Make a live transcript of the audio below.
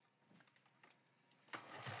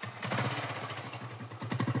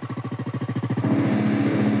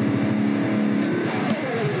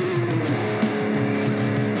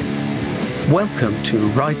Welcome to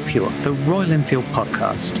Ride Pure, the Royal Enfield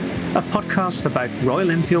podcast, a podcast about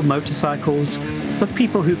Royal Enfield motorcycles, the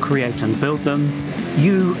people who create and build them,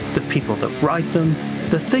 you, the people that ride them,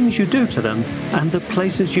 the things you do to them, and the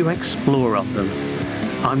places you explore on them.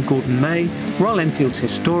 I'm Gordon May, Royal Enfield's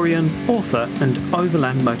historian, author, and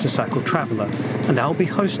overland motorcycle traveller, and I'll be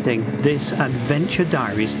hosting this Adventure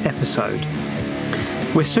Diaries episode.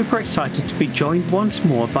 We're super excited to be joined once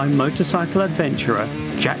more by motorcycle adventurer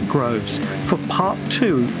Jack Groves for part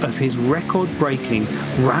 2 of his record-breaking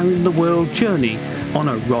round-the-world journey on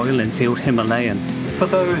a Royal Enfield Himalayan. For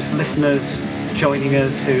those listeners joining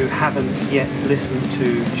us who haven't yet listened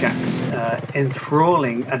to Jack's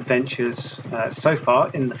enthralling adventures so far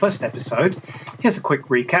in the first episode, here's a quick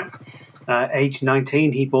recap. Age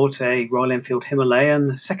 19, he bought a Royal Enfield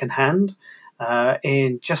Himalayan second-hand.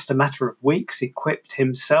 In just a matter of weeks, equipped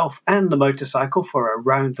himself and the motorcycle for a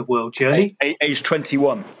round-the-world journey. Age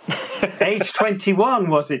 21. Age 21,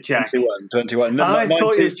 was it, Jack? 21. No, I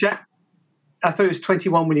thought it was Jack. I thought it was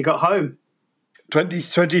 21 when you got home.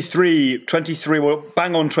 23, well,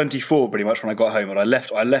 bang on 24 pretty much when I got home, but I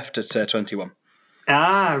left at 21.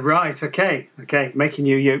 Ah, right, okay. Making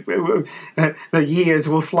you the years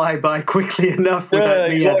will fly by quickly enough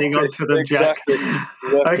without me adding on to them, Jack.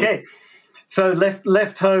 Exactly. Okay. So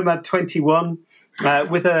left home at 21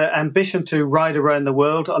 with an ambition to ride around the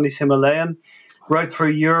world on his Himalayan. Rode through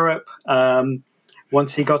Europe.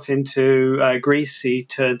 Once he got into Greece, he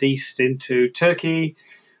turned east into Turkey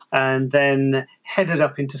and then headed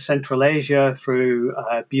up into Central Asia through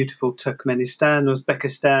beautiful Turkmenistan,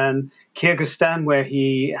 Uzbekistan, Kyrgyzstan, where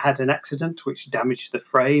he had an accident which damaged the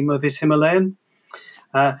frame of his Himalayan.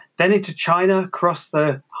 Then into China, across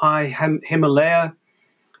the high Himalaya,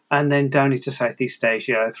 and then down into Southeast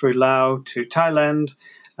Asia through Laos to Thailand,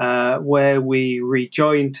 where we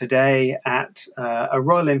rejoin today at a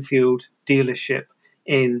Royal Enfield dealership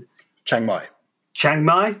in Chiang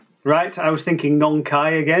Mai, right? I was thinking Nong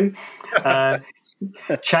Khai again.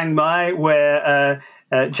 Chiang Mai, where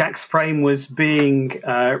Jack's frame was being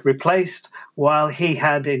replaced, while he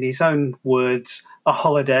had, in his own words, a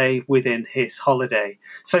holiday within his holiday.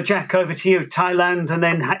 So, Jack, over to you. Thailand, and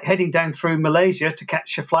then heading down through Malaysia to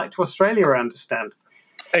catch a flight to Australia, I understand.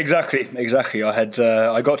 Exactly.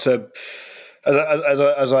 I got to,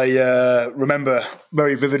 as I remember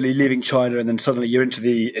very vividly leaving China, and then suddenly you're into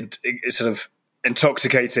the sort of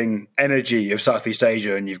intoxicating energy of Southeast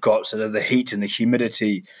Asia, and you've got sort of the heat and the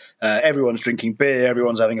humidity. Everyone's drinking beer,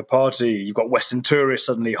 everyone's having a party. You've got Western tourists,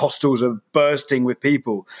 suddenly hostels are bursting with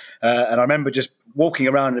people. And I remember just walking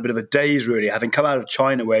around in a bit of a daze, really, having come out of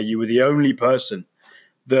China where you were the only person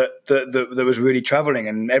that was really traveling,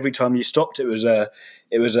 and every time you stopped, it was a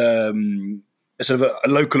sort of a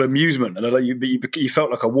local amusement, and you felt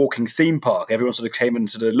like a walking theme park. Everyone sort of came and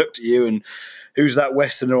sort of looked at you, and who's that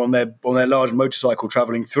Westerner on their large motorcycle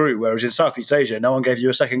traveling through? Whereas in Southeast Asia, no one gave you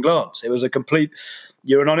a second glance. It was a complete,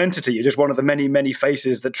 you're a non-entity. You're just one of the many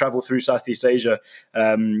faces that travel through Southeast Asia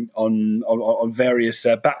on various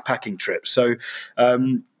backpacking trips. So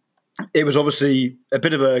it was obviously a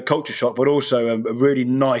bit of a culture shock, but also a really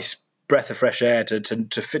nice breath of fresh air to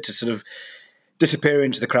sort of disappear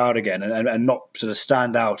into the crowd again and not sort of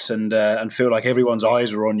stand out and feel like everyone's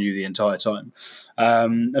eyes were on you the entire time.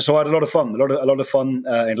 And so I had a lot of fun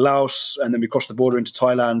in Laos, and then we crossed the border into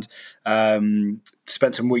Thailand,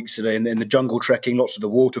 spent some weeks in the jungle trekking, lots of the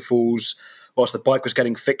waterfalls, whilst the bike was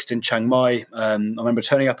getting fixed in Chiang Mai. I remember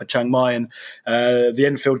turning up at Chiang Mai, and the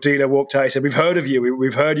Enfield dealer walked out. He said, "We've heard of you.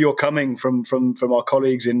 We've heard you're coming from our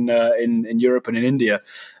colleagues in Europe and in India."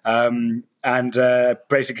 And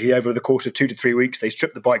basically, over the course of 2 to 3 weeks, they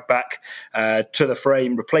stripped the bike back to the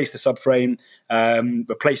frame, replaced the subframe,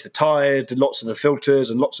 replaced the tyres, did lots of the filters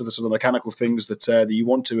and lots of the sort of mechanical things that you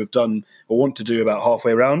want to have done or want to do about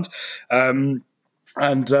halfway around.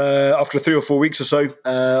 And after 3 or 4 weeks or so,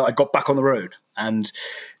 I got back on the road. And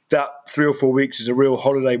that 3 or 4 weeks is a real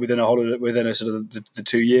holiday within a sort of the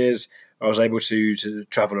 2 years. I was able to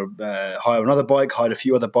travel, hire another bike, hired a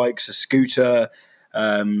few other bikes, a scooter,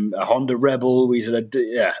 a Honda Rebel. We sort of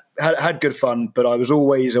had good fun, but I was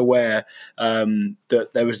always aware that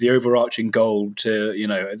there was the overarching goal to,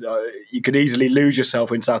 you could easily lose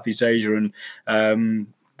yourself in Southeast Asia, and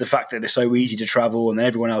the fact that it's so easy to travel and then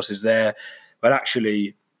everyone else is there, but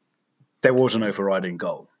actually there was an overriding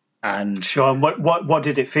goal. And sure. And what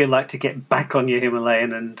did it feel like to get back on your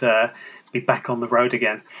Himalayan and be back on the road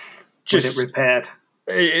again? With it repaired?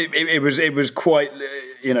 It was quite,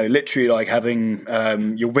 literally like having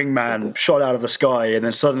your wingman shot out of the sky, and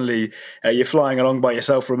then suddenly you're flying along by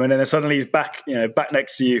yourself for a minute, and then suddenly he's back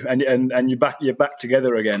next to you, and you're back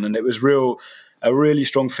together again. And it was real a really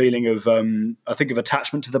strong feeling of, I think, of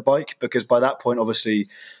attachment to the bike, because by that point, obviously,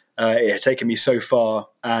 it had taken me so far,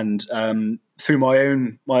 and through my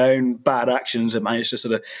own bad actions, it managed to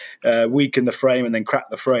sort of weaken the frame and then crack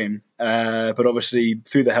the frame. But obviously,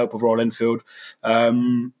 through the help of Royal Enfield,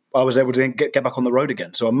 I was able to get back on the road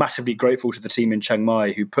again. So I'm massively grateful to the team in Chiang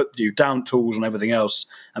Mai who put down tools and everything else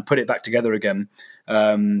and put it back together again,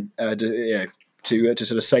 to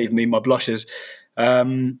sort of save me my blushes.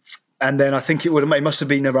 And then I think it must have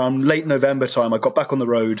been around late November time. I got back on the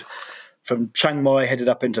road from Chiang Mai, headed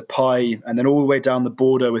up into Pai, and then all the way down the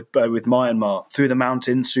border with Myanmar, through the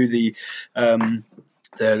mountains, through the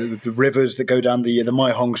rivers that go down the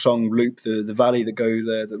Mai Hong Song loop, the valley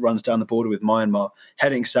that runs down the border with Myanmar,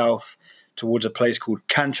 heading south towards a place called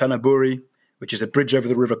Kanchanaburi, which is a bridge over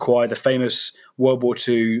the River Kwai, the famous World War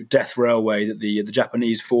II death railway that the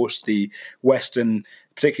Japanese forced the Western,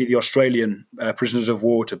 particularly the Australian prisoners of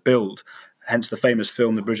war, to build. Hence the famous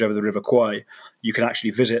film, The Bridge Over the River Kwai. You can actually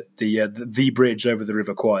visit the bridge over the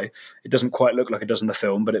River Kwai. It doesn't quite look like it does in the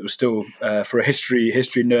film, but it was still, for a history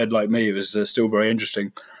nerd like me, it was still very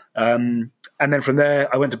interesting. And then from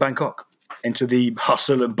there, I went to Bangkok, into the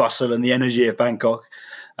hustle and bustle and the energy of Bangkok.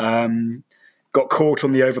 Got caught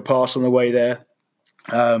on the overpass on the way there,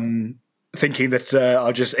 thinking that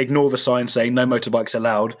I'll just ignore the sign saying no motorbikes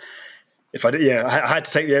allowed. If I had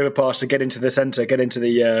to take the overpass to get into the centre, get into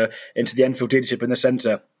the Enfield dealership in the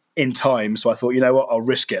centre in time. So I thought, you know what, I'll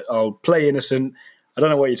risk it. I'll play innocent. I don't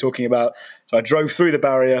know what you're talking about. So I drove through the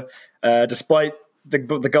barrier, despite the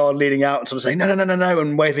guard leading out and sort of saying no,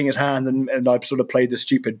 and waving his hand, and I sort of played the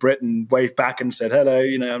stupid Brit and waved back and said hello.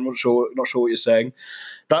 I'm not sure what you're saying.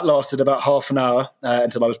 That lasted about half an hour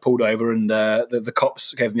until I was pulled over, and the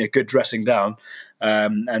cops gave me a good dressing down,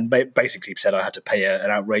 and basically said I had to pay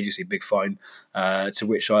an outrageously big fine, to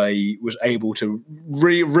which I was able to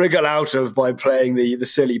wriggle out of by playing the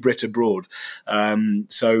silly Brit abroad.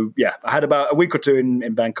 So yeah, I had about a week or two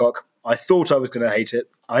in Bangkok. I thought I was going to hate it.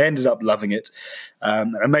 I ended up loving it.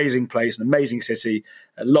 An amazing place, an amazing city,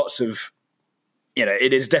 lots of,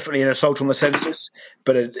 it is definitely an assault on the senses,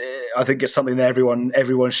 but I think it's something that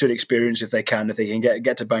everyone should experience if they can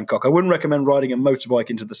get to Bangkok. I wouldn't recommend riding a motorbike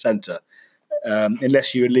into the centre,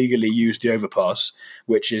 unless you illegally use the overpass,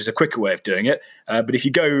 which is a quicker way of doing it. But if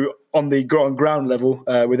you go on the ground level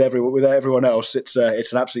with everyone else, it's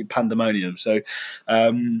an absolute pandemonium. So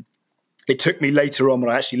it took me later on,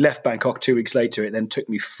 when I actually left Bangkok 2 weeks later, it then took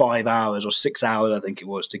me 5 hours or 6 hours, I think it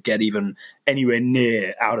was, to get even anywhere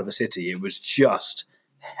near out of the city. It was just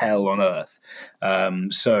hell on earth.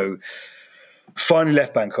 So finally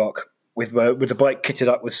left Bangkok with the bike kitted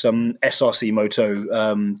up with some SRC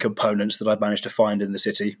Moto components that I'd managed to find in the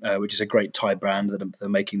city, which is a great Thai brand that are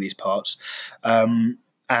making these parts. And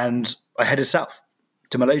I headed south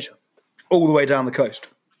to Malaysia, all the way down the coast.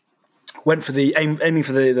 Went for aiming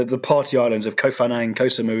for the party islands of Koh Phangan, Koh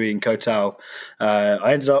Samui, and Koh Tao.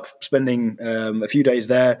 I ended up spending a few days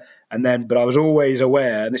there, but I was always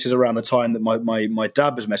aware, and this is around the time that my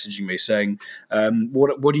dad was messaging me saying,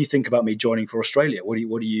 "What do you think about me joining for Australia?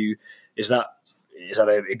 Is that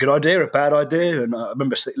a good idea, a bad idea?" And I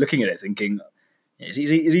remember looking at it thinking, "Is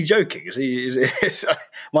he joking?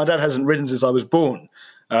 My dad hasn't ridden since I was born."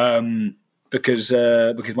 Because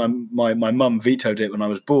my mum vetoed it when I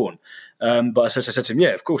was born, but I said to him, "Yeah,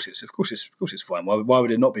 of course it's fine. Why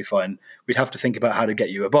would it not be fine? We'd have to think about how to get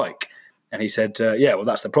you a bike." And he said, "Yeah, well,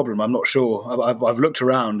 that's the problem. I'm not sure. I've looked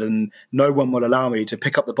around, and no one will allow me to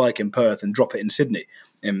pick up the bike in Perth and drop it in Sydney.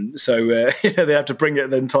 So they have to bring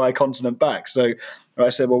the entire continent back." So I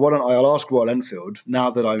said, "Well, why don't I'll ask Royal Enfield now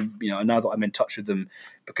that I'm in touch with them,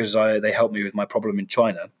 because they helped me with my problem in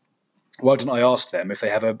China. Why don't I ask them if they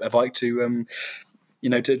have a bike to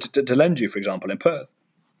lend you, for example, in Perth?"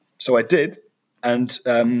 So I did, and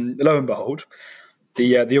lo and behold,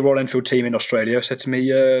 the Royal Enfield team in Australia said to me,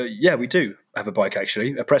 "Yeah, we do have a bike,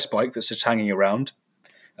 actually, a press bike that's just hanging around,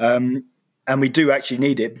 and we do actually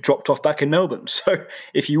need it dropped off back in Melbourne. So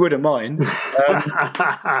if you wouldn't mind,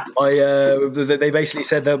 they basically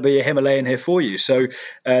said there'll be a Himalayan here for you." So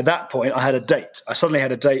at that point, I had a date. I suddenly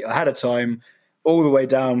had a date. I had a time, all the way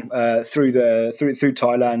down through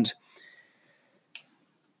Thailand.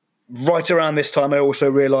 Right around this time, I also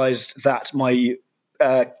realised that my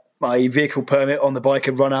vehicle permit on the bike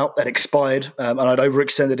had run out, had expired, and I'd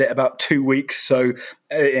overextended it about 2 weeks. So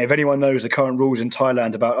if anyone knows the current rules in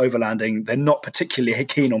Thailand about overlanding, they're not particularly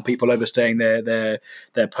keen on people overstaying their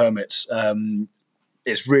permits.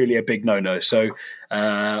 It's really a big no-no. So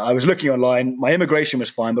I was looking online. My immigration was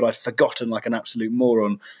fine, but I'd forgotten like an absolute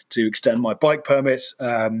moron to extend my bike permits.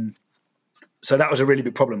 So that was a really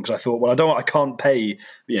big problem because I thought, well, I can't pay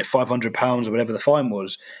 £500 or whatever the fine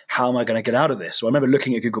was. How am I going to get out of this? So I remember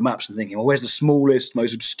looking at Google Maps and thinking, well, where's the smallest,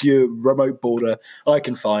 most obscure, remote border I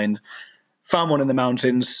can find? Found one in the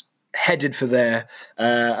mountains, headed for there,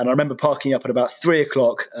 and I remember parking up at about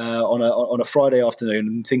 3:00 on a Friday afternoon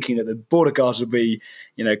and thinking that the border guards would be,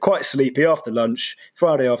 quite sleepy after lunch,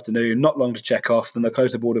 Friday afternoon, not long to check off, then they'll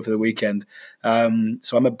close the border for the weekend.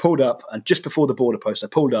 So I pulled up, and just before the border post, I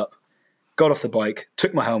pulled up, got off the bike,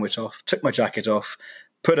 took my helmet off, took my jacket off,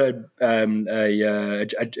 put a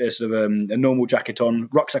normal jacket on,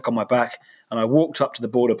 rucksack on my back, and I walked up to the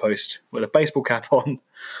border post with a baseball cap on,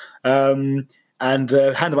 and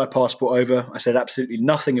handed my passport over. I said absolutely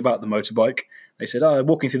nothing about the motorbike. They said, "Oh,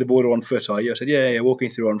 walking through the border on foot, are you?" I said, "Yeah, walking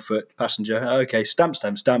through on foot, passenger." Okay, stamp.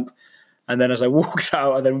 And then as I walked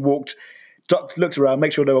out, I then looked around,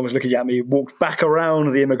 make sure no one was looking at me, walked back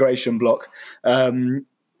around the immigration block,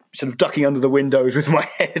 sort of ducking under the windows with my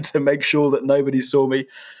head to make sure that nobody saw me.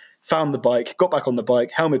 Found the bike, got back on the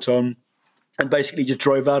bike, helmet on, and basically just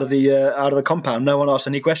drove out of the compound. No one asked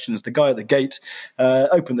any questions. The guy at the gate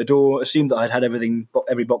opened the door, assumed that I'd had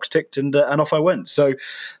every box ticked, and off I went. So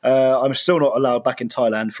I'm still not allowed back in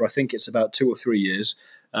Thailand for I think it's about 2 or 3 years.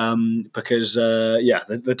 Because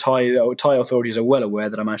the Thai authorities are well aware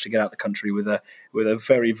that I managed to get out of the country with a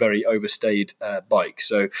very, very overstayed bike.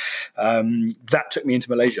 So that took me into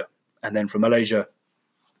Malaysia, and then from Malaysia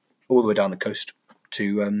all the way down the coast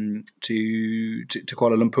to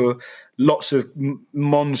Kuala Lumpur. Lots of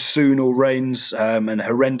monsoonal rains and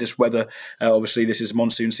horrendous weather. Obviously, this is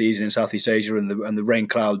monsoon season in Southeast Asia, and the rain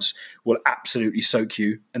clouds will absolutely soak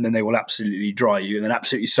you, and then they will absolutely dry you, and then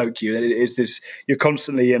absolutely soak you. And it is this: you're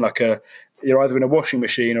constantly in you're either in a washing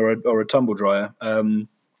machine or a tumble dryer, and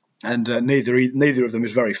neither of them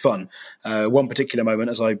is very fun. One particular moment,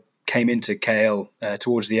 as I came into KL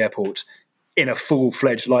towards the airport in a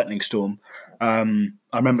full-fledged lightning storm, I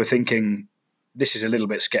remember thinking, this is a little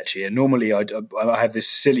bit sketchy. And normally I have this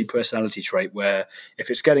silly personality trait where if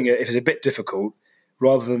it's a bit difficult,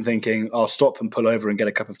 rather than thinking I'll stop and pull over and get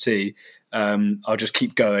a cup of tea, I'll just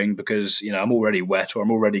keep going because I'm already wet, or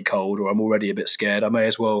I'm already cold, or I'm already a bit scared. I may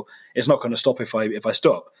as well. It's not going to stop if I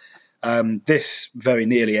stop. This very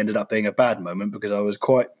nearly ended up being a bad moment because I was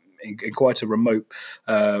in quite a remote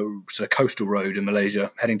sort of coastal road in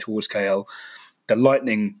Malaysia, heading towards KL.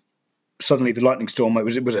 Suddenly the lightning storm, it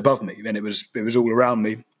was above me, and it was all around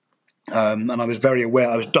me. And I was very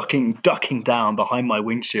aware. I was ducking down behind my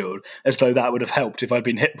windshield as though that would have helped if I'd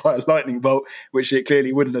been hit by a lightning bolt, which it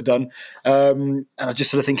clearly wouldn't have done. And I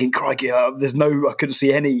just sort of thinking, crikey, I couldn't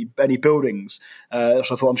see any buildings. So I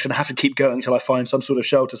thought I'm just going to have to keep going until I find some sort of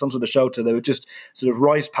shelter. There were just sort of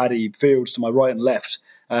rice paddy fields to my right and left.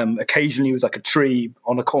 Occasionally with like a tree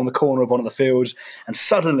on the corner of one of the fields, and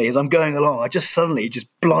suddenly as I'm going along, I just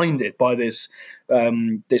blinded by this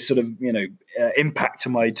sort of impact to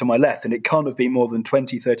my left, and it can't have been more than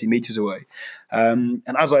 20-30 meters away. And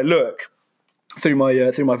as I look through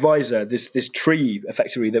my visor, this tree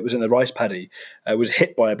effectively that was in the rice paddy was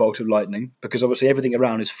hit by a bolt of lightning, because obviously everything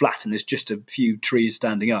around is flat and there's just a few trees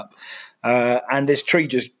standing up, and this tree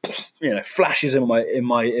just flashes in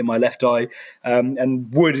my left eye,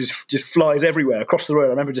 and wood just flies everywhere across the road.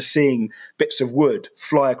 I remember just seeing bits of wood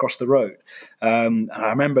fly across the road, and I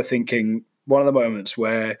remember thinking, one of the moments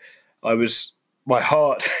where my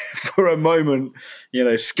heart for a moment,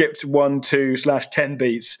 skipped 1, 2/10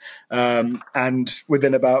 beats. And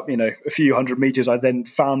within about, a few hundred meters, I then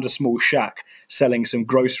found a small shack selling some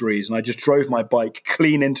groceries. And I just drove my bike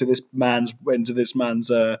clean into this man's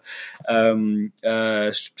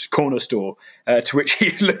corner store, to which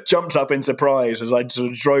he jumped up in surprise as I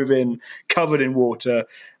sort of drove in covered in water,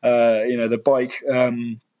 the bike,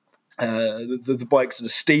 the bike sort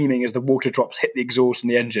of steaming as the water drops hit the exhaust and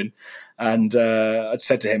the engine. And I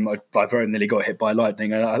said to him, I very nearly got hit by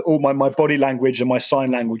lightning. And all my body language and my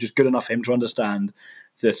sign language is good enough for him to understand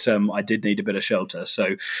that I did need a bit of shelter.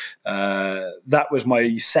 So that was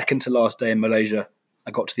my second to last day in Malaysia.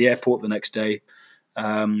 I got to the airport the next day,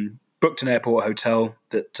 booked an airport hotel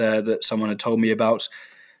that someone had told me about,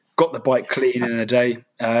 got the bike clean in a day,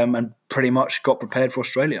 and pretty much got prepared for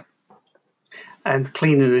Australia. And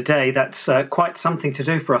clean in a day, that's quite something to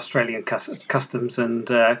do for Australian customs and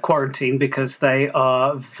quarantine, because they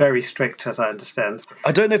are very strict, as I understand.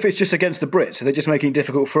 I don't know if it's just against the Brits. Are they just making it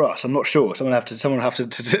difficult for us? I'm not sure. Someone have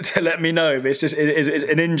to let me know. But it's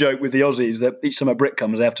an in-joke with the Aussies that each time a Brit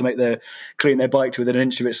comes, they have to clean their bike to within an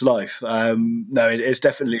inch of its life. No, it's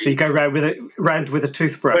definitely. So you go round with a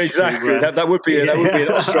toothbrush. Exactly. That would be an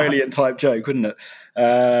Australian type joke, wouldn't it?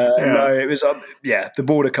 No, it was the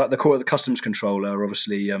border the customs controller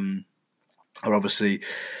obviously are obviously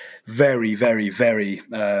very, very, very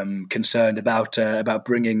concerned about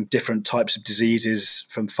bringing different types of diseases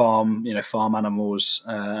from farm animals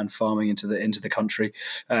and farming into the country.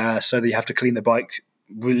 So that you have to clean the bike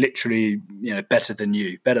literally, better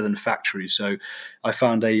than factory. So I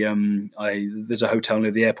found there's a hotel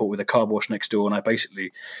near the airport with a car wash next door, and I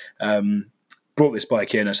basically brought this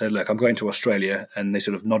bike in. I said, look, I'm going to Australia, and they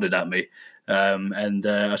sort of nodded at me. And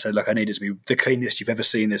I said, look, I need it to be the cleanest you've ever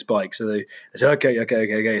seen this bike. So they said,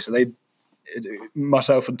 okay. So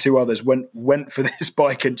myself and two others went for this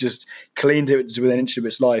bike and just cleaned it within an inch of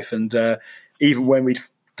its life. And even when we'd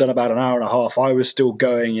done about an hour and a half, I was still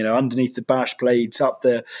going, underneath the bash plates, up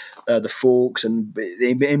the forks, and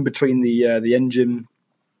in between the engine.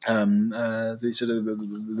 The sort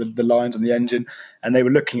of the lines on the engine, and they were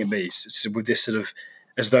looking at me with this sort of,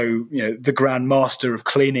 as though the grand master of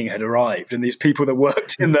cleaning had arrived, and these people that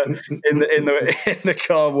worked in the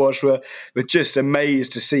car wash were just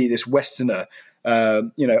amazed to see this Westerner,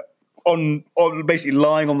 on basically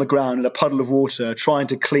lying on the ground in a puddle of water, trying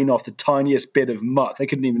to clean off the tiniest bit of muck. They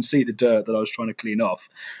couldn't even see the dirt that I was trying to clean off,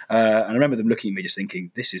 and I remember them looking at me just thinking,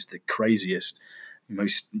 this is the craziest,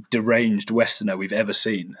 most deranged Westerner we've ever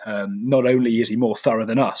seen. Not only is he more thorough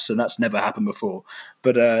than us, and that's never happened before,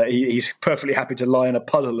 but he's perfectly happy to lie in a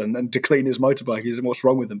puddle and to clean his motorbike. He said, what's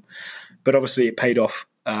wrong with him? But obviously it paid off,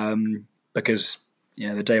 because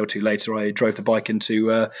the day or two later I drove the bike into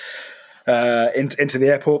the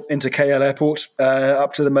airport, into KL Airport,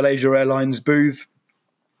 up to the Malaysia Airlines booth.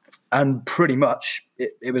 And pretty much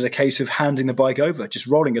it was a case of handing the bike over, just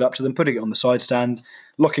rolling it up to them, putting it on the side stand,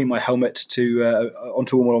 locking my helmet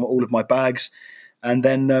onto all of my bags, and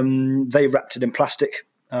then they wrapped it in plastic,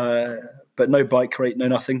 but no bike crate, no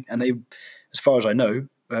nothing. And they, as far as I know,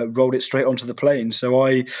 rolled it straight onto the plane. So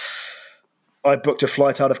I booked a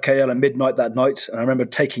flight out of KL at midnight that night, and I remember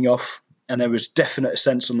taking off, and there was definite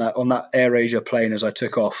sense on that AirAsia plane as I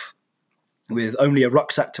took off, with only a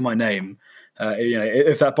rucksack to my name.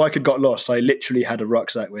 If that bike had got lost, I literally had a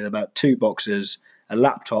rucksack with about 2 boxes, a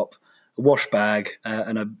laptop, a wash bag,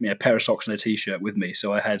 and a pair of socks and a t-shirt with me.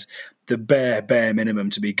 So I had the bare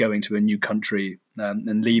minimum to be going to a new country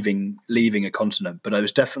and leaving a continent. But I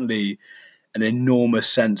was definitely an enormous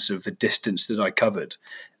sense of the distance that I covered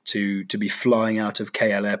to be flying out of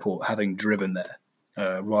KL Airport, having driven there.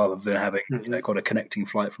 Rather than having got a connecting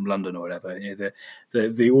flight from London or whatever.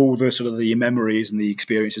 All the sort of the memories and the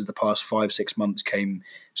experiences of the past 5-6 months came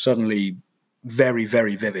suddenly very,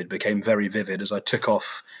 very vivid, became very vivid as I took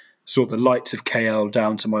off, saw the lights of KL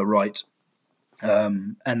down to my right,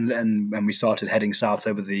 and we started heading south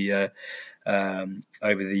over the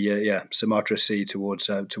Sumatra Sea towards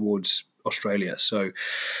Australia. So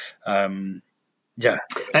yeah,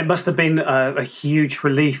 it must have been a huge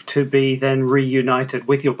relief to be then reunited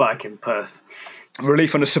with your bike in Perth.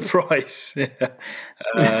 Relief and a surprise.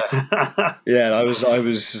 I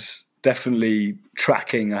was definitely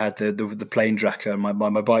tracking. I had the plane tracker, and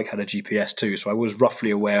my bike had a GPS too, so I was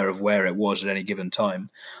roughly aware of where it was at any given time.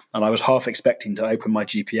 And I was half expecting to open my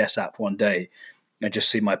GPS app one day and just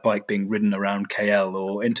see my bike being ridden around KL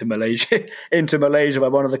or into Malaysia by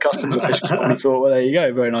one of the customs officials. Probably thought, well, there you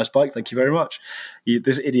go, very nice bike, thank you very much.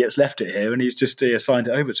 This idiot's left it here, and he's just assigned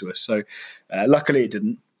it over to us. So luckily it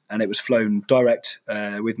didn't, and it was flown direct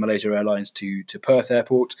with Malaysia Airlines to Perth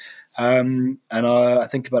Airport. And I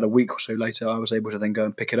think about a week or so later, I was able to then go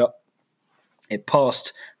and pick it up. It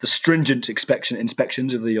passed the stringent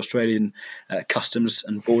inspections of the Australian Customs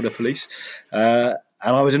and Border Police.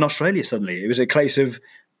 And I was in Australia suddenly. It was a case of,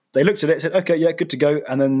 they looked at it and said, okay, yeah, good to go.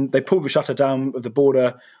 And then they pulled the shutter down of the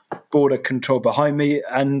border control behind me.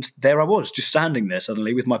 And there I was, just standing there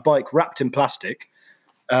suddenly with my bike wrapped in plastic,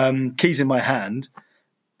 keys in my hand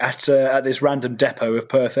at this random depot of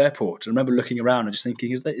Perth Airport. I remember looking around and just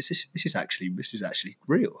thinking, this is actually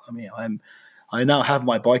real. I mean, I now have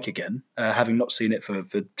my bike again, having not seen it for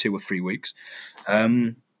 2 or 3 weeks.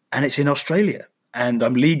 And it's in Australia. And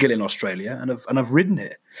I'm legal in Australia, and I've ridden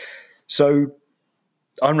here. So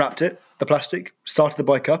I unwrapped it, the plastic, started the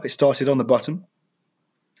bike up. It started on the button,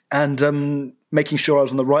 and making sure I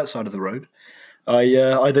was on the right side of the road,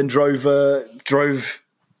 I then drove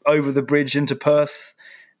over the bridge into Perth,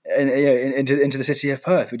 and into the city of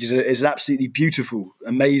Perth, which is an absolutely beautiful,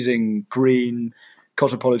 amazing, green,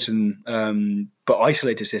 cosmopolitan, but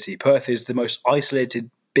isolated city. Perth is the most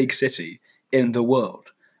isolated big city in the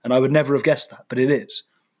world. And I would never have guessed that, but it is.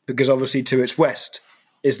 Because obviously to its west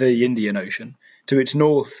is the Indian Ocean. To its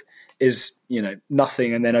north is,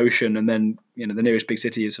 nothing, and then ocean, and then, the nearest big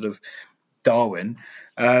city is sort of Darwin.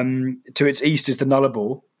 To its east is the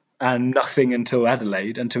Nullarbor, and nothing until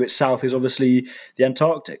Adelaide. And to its south is obviously the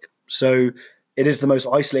Antarctic. So it is the most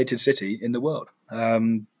isolated city in the world.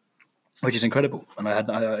 Which is incredible, and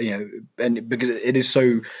and because it is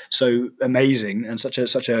so amazing and such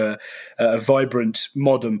a vibrant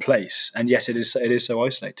modern place, and yet it is so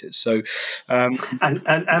isolated. So,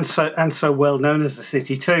 and so well known as a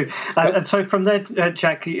city too. And so from there,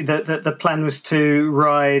 Jack, the plan was to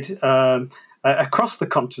ride across the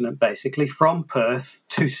continent, basically from Perth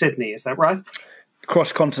to Sydney. Is that right?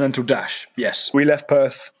 Cross-continental dash. Yes, we left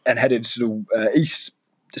Perth and headed sort of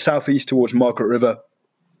southeast towards Margaret River.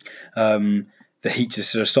 The heat is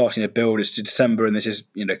sort of starting to build. It's December, and this is,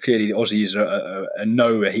 clearly the Aussies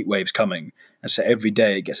know a heat wave's coming, and so every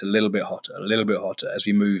day it gets a little bit hotter as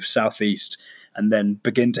we move southeast, and then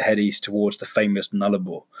begin to head east towards the famous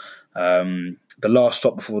Nullarbor. The last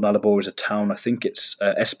stop before Nullarbor is a town. I think it's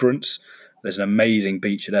Esperance. There's an amazing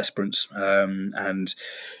beach at Esperance, and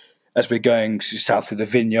as we're going south through the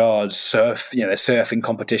vineyards, surfing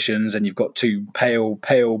competitions, and you've got two pale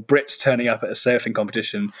Brits turning up at a surfing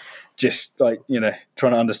competition, just trying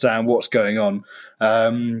to understand what's going on,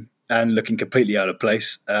 and looking completely out of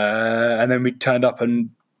place. And then we turned up and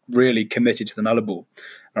really committed to the Nullarbor.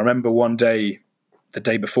 I remember one day, the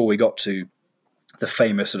day before we got to the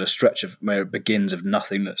famous sort of stretch of where it begins of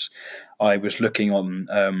nothingness, I was looking on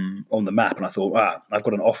the map, and I thought, I've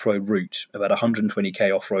got an off-road route, about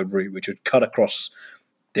 120k off-road route, which would cut across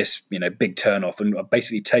this big turn-off and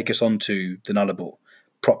basically take us onto the Nullarbor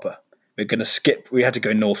proper. We're going to skip. We had to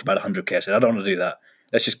go north about 100k. I said, I don't want to do that.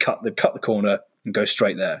 Let's just cut the corner and go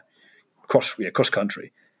straight there, cross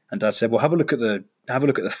country. And Dad said, well, have a look at the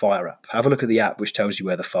fire app. Have a look at the app which tells you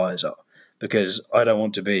where the fires are, because I don't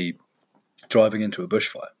want to be driving into a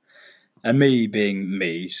bushfire. And me being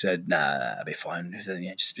me said, nah, that'll be fine.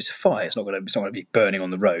 It's a fire. It's not going to be burning on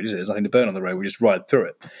the road, is it? There's nothing to burn on the road. We just ride through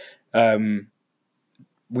it.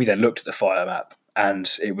 We then looked at the fire map,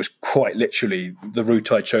 and it was quite literally the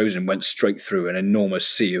route I'd chosen went straight through an enormous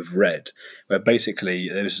sea of red, where basically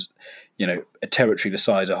there was, a territory the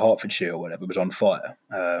size of Hertfordshire or whatever was on fire.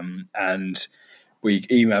 And we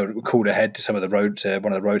called ahead to one of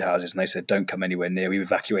the roadhouses, and they said, don't come anywhere near. We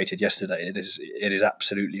evacuated yesterday. It is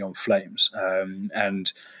absolutely on flames.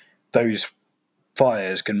 And those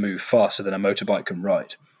fires can move faster than a motorbike can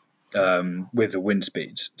ride, with the wind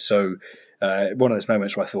speeds. So one of those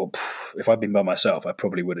moments where I thought, if I'd been by myself, I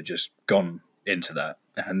probably would have just gone into that.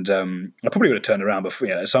 And I probably would have turned around before,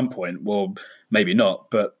 at some point. Well, maybe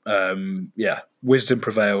not. But wisdom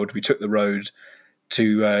prevailed. We took the road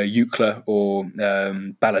to Eucla or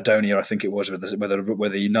Baladonia, I think it was, where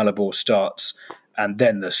the Nullarbor starts, and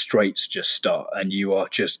then the straights just start, and you are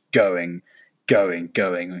just going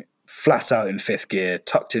flat out in fifth gear,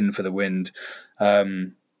 tucked in for the wind,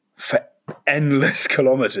 for endless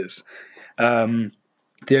kilometres.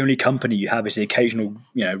 The only company you have is the occasional,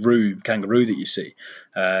 kangaroo that you see,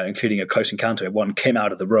 including a close encounter where one came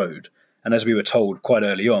out of the road, and as we were told quite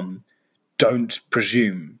early on, don't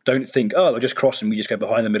think, they'll just cross and we just go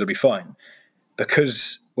behind them, it'll be fine.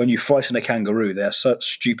 Because when you frighten a kangaroo, they are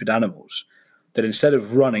such stupid animals that instead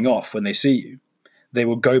of running off when they see you, they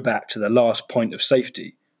will go back to the last point of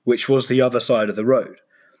safety, which was the other side of the road.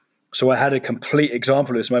 So I had a complete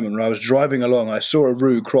example of this moment when I was driving along. I saw a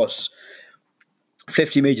roo cross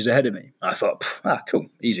 50 metres ahead of me. I thought, cool,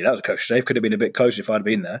 easy, that was a kosher shave. Could have been a bit closer if I'd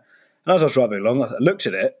been there. And as I was driving along, I looked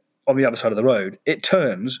at it, on the other side of the road, it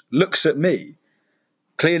turns, looks at me,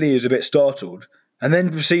 clearly is a bit startled, and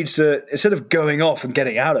then proceeds to, instead of going off and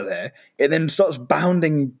getting out of there, it then starts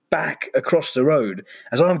bounding back across the road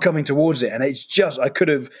as I'm coming towards it. And it's just, I could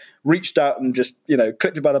have reached out and just,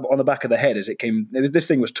 clipped it on the back of the head as it came. This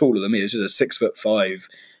thing was taller than me. It was just a 6'5",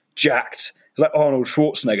 jacked, like Arnold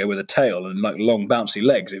Schwarzenegger with a tail and like long bouncy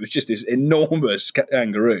legs. It was just this enormous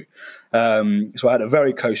kangaroo. So I had a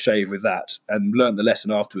very close shave with that, and learned the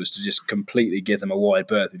lesson afterwards to just completely give them a wide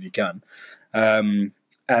berth if you can.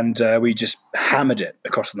 And we just hammered it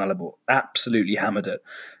across the Nullarbor, absolutely hammered it.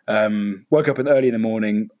 Woke up early in the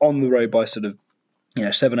morning on the road by sort of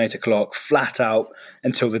 7-8 o'clock, flat out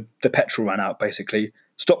until the petrol ran out. Basically,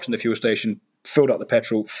 stopped in the fuel station, filled up the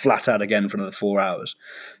petrol, flat out again for another 4 hours.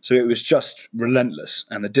 So it was just relentless.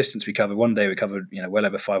 And the distance we covered, one day we covered, well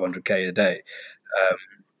over 500k a day,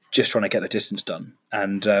 just trying to get the distance done.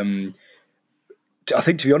 And I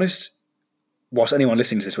think, to be honest, whilst anyone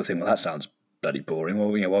listening to this will think, well, that sounds bloody boring. Well,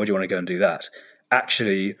 why would you want to go and do that?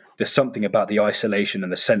 Actually, there's something about the isolation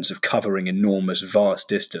and the sense of covering enormous, vast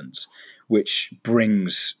distance, which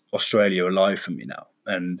brings Australia alive for me now.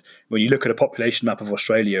 And when you look at a population map of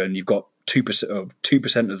Australia and you've got 2% or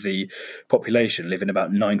 2% of the population live in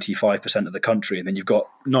about 95% of the country, and then you've got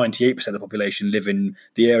 98% of the population live in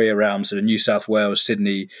the area around sort of New South Wales,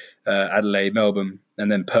 Sydney, Adelaide, Melbourne,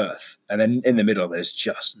 and then Perth, and then in the middle there's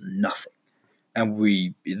just nothing. And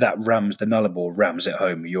the Nullarbor rams it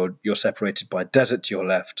home. You're separated by desert to your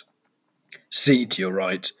left, sea to your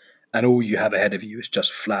right, and all you have ahead of you is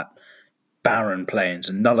just flat, barren plains.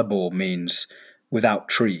 And Nullarbor means without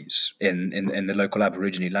trees in the local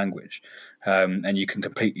Aborigine language. And you can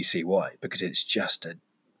completely see why, because it's just a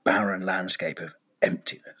barren landscape of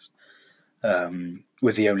emptiness.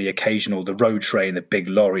 With the only occasional, the road train, the big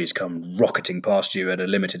lorries come rocketing past you at a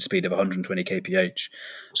limited speed of 120 kph.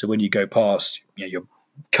 So when you go past, you're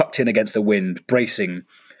cupped in against the wind, bracing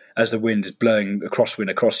as the wind is blowing a crosswind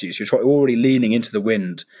across you. So you're already leaning into the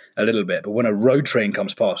wind a little bit. But when a road train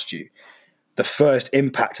comes past you, the first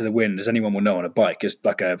impact of the wind, as anyone will know on a bike, is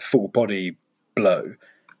like a full body blow.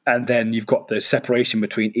 And then you've got the separation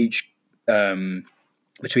between each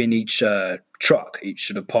truck, each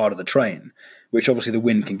sort of part of the train, which obviously the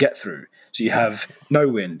wind can get through. So you have no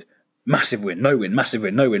wind, massive wind, no wind, massive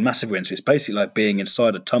wind, no wind, massive wind. So it's basically like being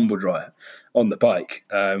inside a tumble dryer on the bike,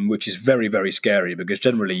 which is very, very scary, because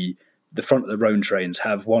generally the front of the road trains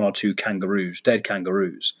have one or two dead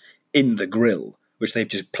kangaroos in the grill, which they've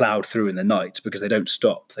just ploughed through in the night because they don't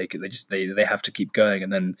stop. They have to keep going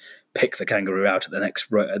and then pick the kangaroo out at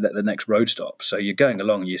the next road stop. So you're going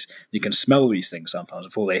along, you can smell these things sometimes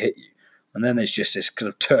before they hit you. And then there's just this kind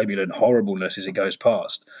of turbulent horribleness as it goes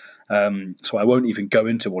past. So I won't even go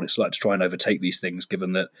into what it's like to try and overtake these things,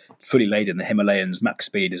 given that fully laden, the Himalayans max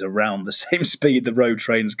speed is around the same speed the road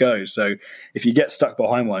trains go. So if you get stuck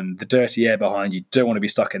behind one, the dirty air behind you, don't want to be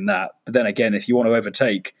stuck in that. But then again, if you want to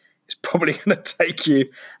overtake, it's probably going to take you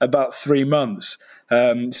about 3 months.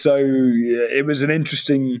 So it was an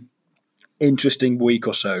interesting week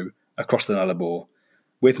or so across the Nullarbor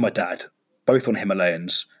with my dad, both on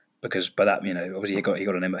Himalayans, because by that, obviously he got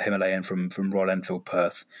an Himalayan from Royal Enfield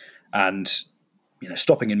Perth, and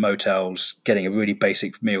stopping in motels, getting a really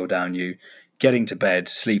basic meal down you, getting to bed,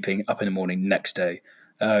 sleeping, up in the morning next day.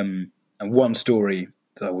 And one story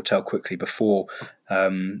that I will tell quickly before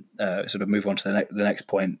sort of move on to the next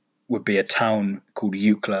point would be a town called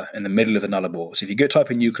Eucla in the middle of the Nullarbor. So if you type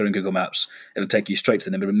in Eucla in Google Maps, it'll take you straight to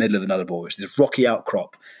the middle of the Nullarbor. It's this rocky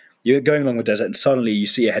outcrop. You're going along the desert, and suddenly you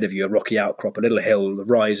see ahead of you a rocky outcrop, a little hill, the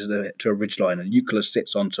rise to a ridgeline, and Eucla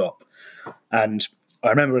sits on top. And I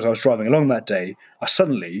remember as I was driving along that day, I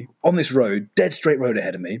suddenly, on this road, dead straight road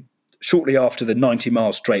ahead of me, shortly after the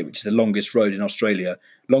 90-mile straight, which is the longest straight road in Australia,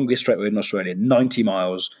 90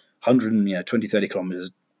 miles, 120, 30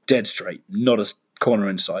 kilometres, dead straight, not a corner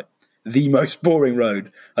in sight. The most boring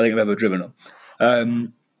road I think I've ever driven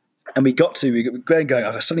on. And we going,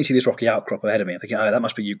 I suddenly see this rocky outcrop ahead of me. I'm thinking, that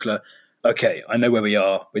must be Eucla. Okay, I know where we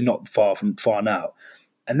are. We're not far now.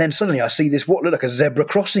 And then suddenly I see this, what looked like a zebra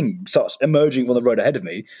crossing starts emerging from the road ahead of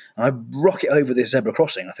me. And I rocket over this zebra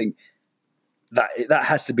crossing. I think that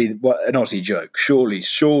has to be an Aussie joke. Surely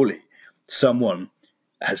someone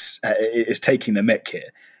is taking the mick here.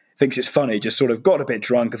 Thinks it's funny, just sort of got a bit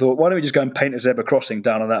drunk. I thought, why don't we just go and paint a zebra crossing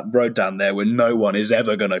down on that road down there where no one is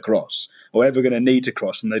ever going to cross or ever going to need to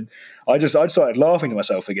cross? And then I started laughing to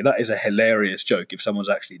myself, thinking that is a hilarious joke if someone's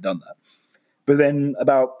actually done that. But then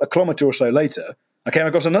about a kilometre or so later, I came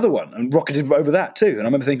across another one and rocketed over that too. And I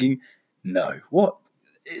remember thinking, no, what?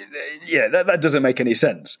 Yeah, that doesn't make any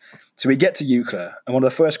sense. So we get to Eucla, and one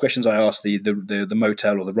of the first questions I asked the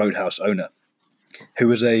motel or the roadhouse owner, who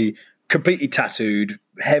was a completely tattooed,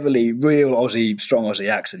 heavily real Aussie, strong Aussie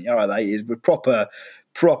accent. All right, that is proper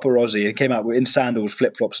Aussie. He came out in sandals,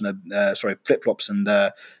 flip flops and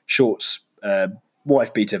shorts,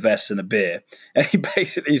 wife beater vests, and a beer. And he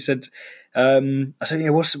basically said, "I said,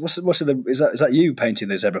 what's is that you painting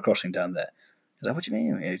the zebra crossing down there?" He's like, "What do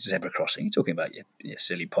you mean zebra crossing? You're talking about your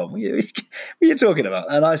silly pond. What are you talking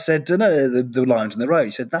about?" And I said, "No, the lines in the road."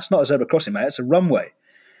 He said, "That's not a zebra crossing, mate. It's a runway."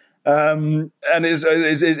 And it's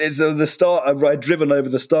the start. I'd driven over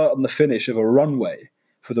the start and the finish of a runway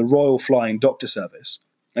for the Royal Flying Doctor Service,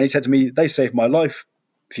 and he said to me, "They saved my life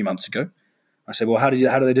a few months ago." I said, "Well, how do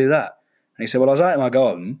they do that?" And he said, "Well, I was out in my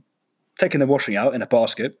garden, taking the washing out in a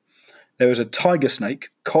basket. There was a tiger snake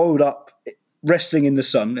coiled up, resting in the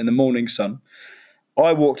sun, in the morning sun.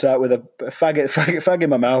 I walked out with a fag in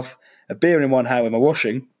my mouth, a beer in one hand with my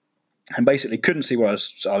washing, and basically couldn't see where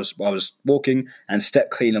I was walking, and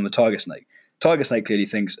stepped clean on the tiger snake. Tiger snake clearly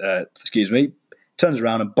thinks, excuse me, turns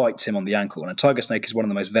around and bites him on the ankle. And a tiger snake is one of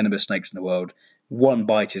the most venomous snakes in the world. One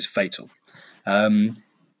bite is fatal. And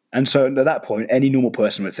so at that point, any normal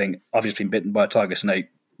person would think, I've just been bitten by a tiger snake.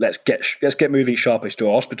 Let's get moving sharpish to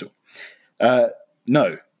a hospital.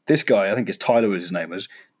 No, this guy, I think it's Tyler, his name was,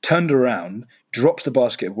 turned around, drops the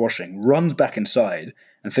basket of washing, runs back inside,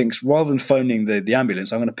 and thinks, rather than phoning the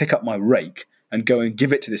ambulance, I'm going to pick up my rake and go and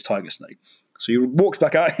give it to this tiger snake. So he walks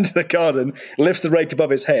back out into the garden, lifts the rake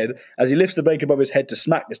above his head. As he lifts the rake above his head to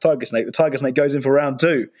smack this tiger snake, the tiger snake goes in for round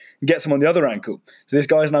 2 and gets him on the other ankle. So this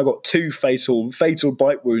guy's now got 2 fatal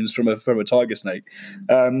bite wounds from a tiger snake.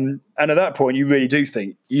 And at that point, you really do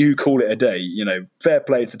think, you call it a day. Fair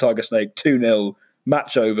play to the tiger snake, 2-0,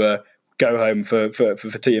 match over, go home for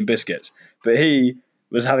tea and biscuits. But he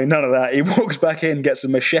was having none of that. He walks back in, gets a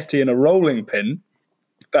machete and a rolling pin,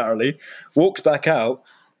 apparently, walks back out.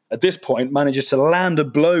 At this point, manages to land a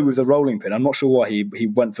blow with the rolling pin. I'm not sure why he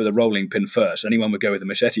went for the rolling pin first. Anyone would go with the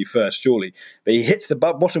machete first, surely. But he hits the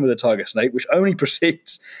bottom of the tiger snake, which only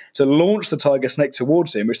proceeds to launch the tiger snake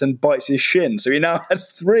towards him, which then bites his shin. So he now has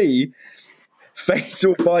 3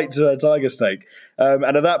 fatal bites of a tiger snake.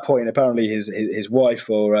 And at that point, apparently his wife,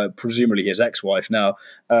 or presumably his ex-wife now,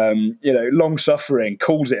 long suffering,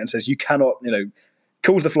 calls it and says, you cannot,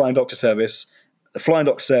 calls the Flying Doctor Service. The Flying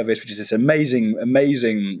Doctor Service, which is this amazing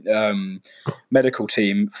medical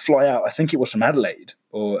team, fly out. I think it was from Adelaide,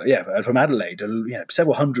 from Adelaide,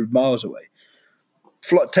 several hundred miles away.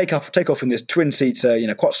 Take off in this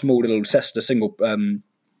twin-seater, quite small little Cessna single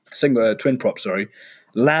twin prop,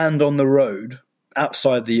 land on the road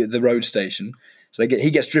outside the road station. So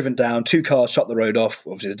he gets driven down, 2 cars shut the road off.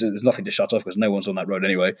 Obviously, there's nothing to shut off because no one's on that road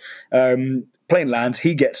anyway. Plane lands,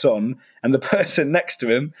 he gets on, and the person next to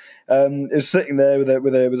him is sitting there with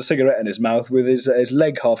a cigarette in his mouth, with his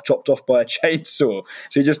leg half chopped off by a chainsaw.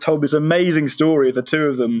 So he just told this amazing story of the 2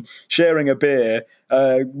 of them sharing a beer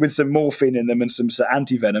with some morphine in them and some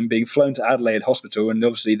anti-venom, being flown to Adelaide Hospital, and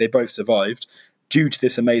obviously they both survived due to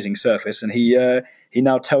this amazing surface. And he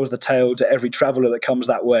now tells the tale to every traveller that comes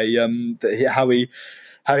that way, how he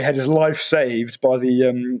had his life saved by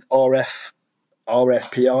the RFPL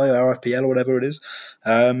or whatever it is.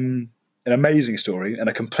 An amazing story, and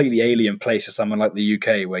a completely alien place to someone like the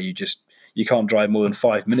UK, where you can't drive more than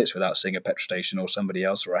 5 minutes without seeing a petrol station or somebody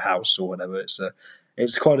else or a house or whatever.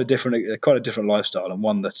 It's quite a different lifestyle, and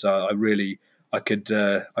one that I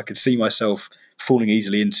could see myself falling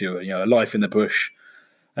easily into. A life in the bush,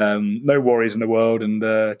 no worries in the world, and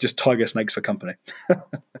just tiger snakes for company.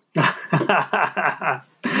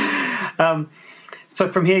 So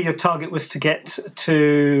from here, your target was to get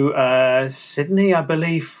to Sydney, I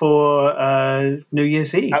believe, for New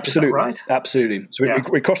Year's Eve. Absolutely, is that right? Absolutely. So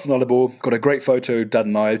we crossed the Nullarbor, got a great photo, Dad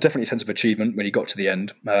and I. Definitely a sense of achievement when you got to the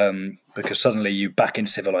end, because suddenly you're back into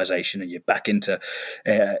civilization and you're back into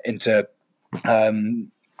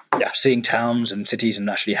seeing towns and cities, and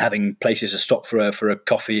actually having places to stop for a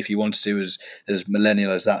coffee if you wanted to, as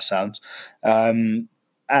millennial as that sounds.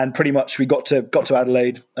 And pretty much we got to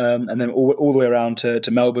Adelaide, and then all the way around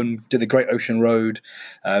to Melbourne. Did the Great Ocean Road,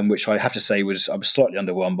 which I have to say I was slightly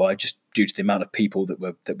underwhelmed by, just due to the amount of people that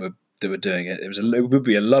were doing it. It would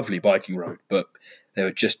be a lovely biking road, but there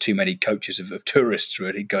were just too many coaches of tourists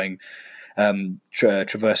really going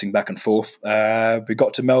traversing back and forth. We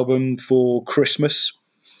got to Melbourne for Christmas.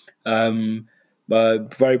 I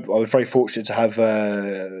was very fortunate to have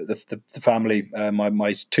the family,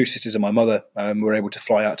 my 2 sisters and my mother, were able to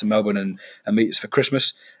fly out to Melbourne and meet us for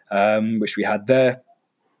Christmas, which we had there.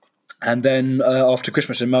 And then after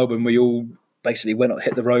Christmas in Melbourne, we all basically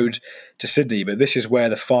hit the road to Sydney. But this is where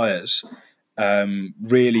the fires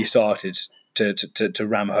really started to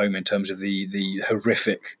ram home in terms of the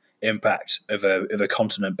horrific impact of a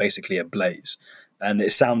continent basically ablaze. And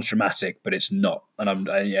it sounds dramatic, but it's not. And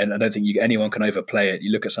I don't think anyone can overplay it.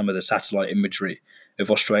 You look at some of the satellite imagery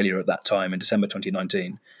of Australia at that time in December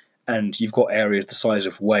 2019, and you've got areas the size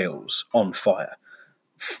of Wales on fire.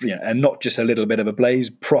 And not just a little bit of a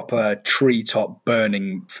blaze, proper treetop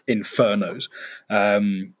burning infernos.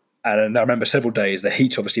 And I remember several days, the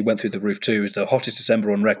heat obviously went through the roof too. It was the hottest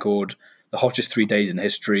December on record, the hottest 3 days in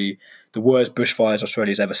history, the worst bushfires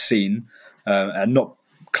Australia's ever seen, and not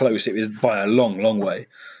close. It was by a long, long way.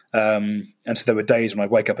 And so there were days when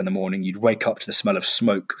I'd wake up in the morning, you'd wake up to the smell of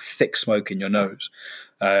smoke, thick smoke in your nose.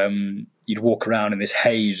 You'd walk around in this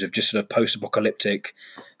haze of just sort of post-apocalyptic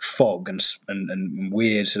fog and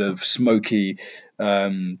weird sort of smoky,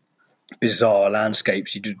 bizarre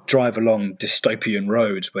landscapes. You'd drive along dystopian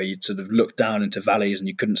roads where you'd sort of look down into valleys and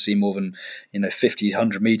you couldn't see more than 50,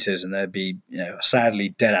 100 meters, and there'd be sadly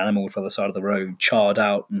dead animals by the side of the road, charred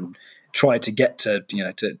out, and tried to get to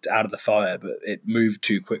out of the fire, but it moved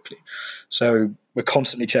too quickly. So we're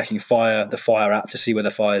constantly checking the fire app to see where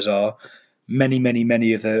the fires are. Many of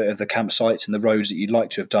the campsites and the roads that you'd like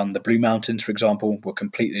to have done, the Blue Mountains, for example, were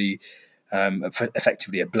completely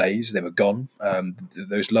effectively ablaze. They were gone.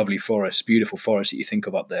 Those lovely forests, beautiful forests that you think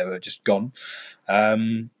of up there, were just gone.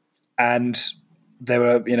 And there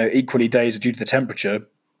were, equally days due to the temperature.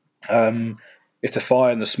 If the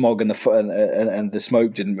fire and the smog and the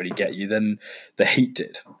smoke didn't really get you, then the heat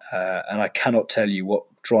did. And I cannot tell you what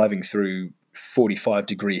driving through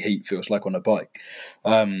 45-degree heat feels like on a bike.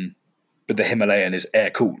 But the Himalayan is air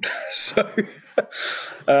cooled. So,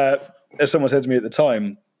 as someone said to me at the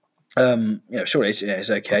time, sure, it's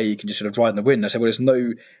okay. You can just sort of ride in the wind. I said, well,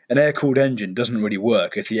 an air cooled engine doesn't really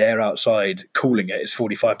work if the air outside cooling it is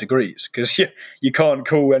 45 degrees, because you can't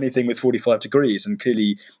cool anything with 45 degrees, and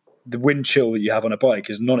clearly the wind chill that you have on a bike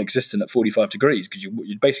is non-existent at 45 degrees because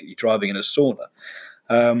you're basically driving in a sauna.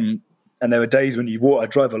 And there were days when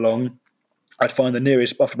I'd drive along, I'd find the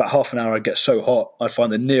nearest, after about half an hour, I'd get so hot, I'd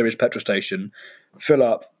find the nearest petrol station, fill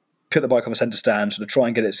up, put the bike on the centre stand, sort of try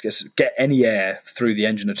and get any air through the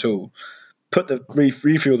engine at all,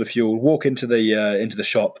 refuel the fuel, walk into the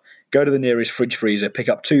shop, go to the nearest fridge freezer, pick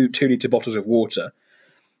up 2-litre bottles of water,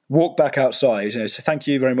 walk back outside, say thank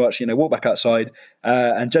you very much, walk back outside,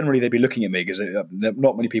 and generally they'd be looking at me because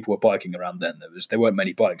not many people were biking around then. There weren't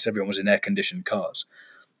many bikes. Everyone was in air-conditioned cars.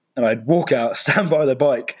 And I'd walk out, stand by the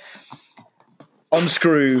bike,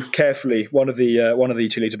 unscrew carefully one of the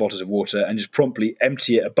 2-litre bottles of water, and just promptly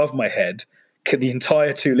empty it above my head, the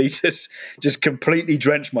entire 2 litres, just completely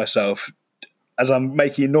drench myself as I'm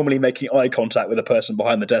normally making eye contact with a person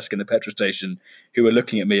behind the desk in the petrol station who are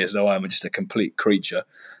looking at me as though I'm just a complete creature.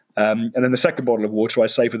 And then the second bottle of water I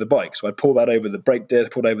save for the bike. So I pour that over the brake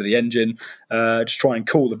disc, pour it over the engine, just try and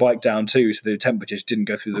cool the bike down too so the temperatures didn't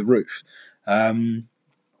go through the roof.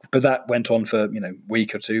 But that went on for,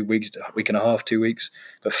 week or 2 weeks, week and a half, 2 weeks.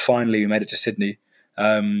 But finally we made it to Sydney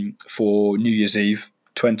for New Year's Eve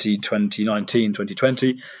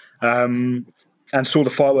 2020, and saw the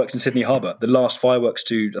fireworks in Sydney Harbour. The last fireworks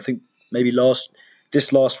I think maybe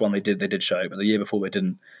this last one they did show, but the year before they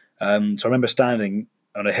didn't. So I remember standing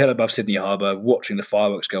on a hill above Sydney Harbour, watching the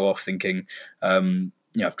fireworks go off, thinking,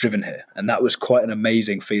 I've driven here, and that was quite an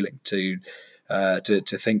amazing feeling to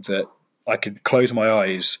think that I could close my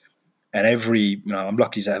eyes, and I'm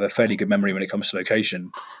lucky to have a fairly good memory when it comes to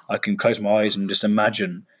location. I can close my eyes and just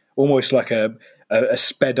imagine, almost like a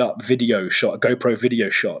sped up video shot, a GoPro video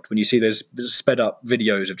shot. When you see those sped up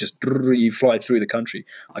videos of just you fly through the country,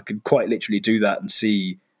 I could quite literally do that and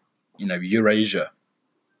see, Eurasia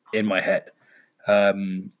in my head.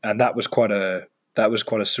 And that was quite a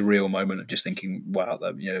surreal moment of just thinking, wow,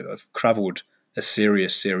 I've travelled a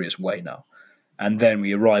serious way now. And then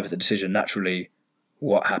we arrive at the decision, naturally,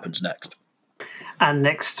 what happens next? And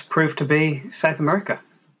next proved to be South America.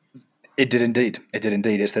 It did indeed.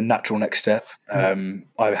 It's the natural next step.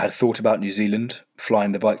 I had thought about New Zealand,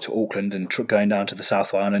 flying the bike to Auckland and going down to the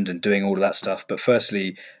South Island and doing all of that stuff. But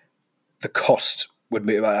firstly, the cost would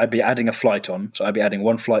be, I'd be adding a flight on. So I'd be adding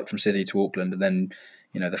one flight from Sydney to Auckland, and then,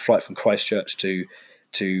 the flight from Christchurch to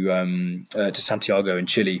Santiago in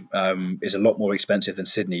Chile is a lot more expensive than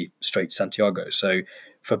Sydney straight to Santiago. So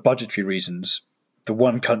for budgetary reasons, the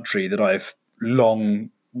one country that I've long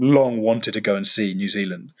wanted to go and see, New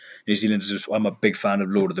Zealand. New Zealand is I'm a big fan of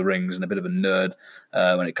Lord of the Rings and a bit of a nerd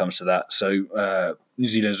when it comes to that. So New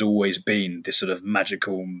Zealand has always been this sort of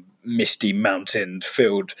magical, misty,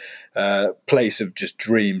 mountain-filled place of just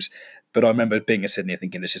dreams. But I remember being in Sydney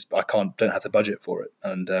thinking, don't have the budget for it.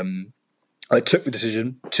 And I took the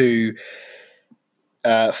decision to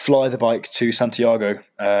fly the bike to Santiago.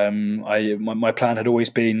 My plan had always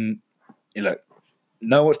been,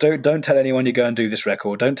 no, don't tell anyone you go and do this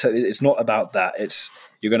record. It's not about that.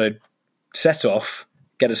 You're going to set off,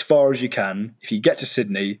 get as far as you can. If you get to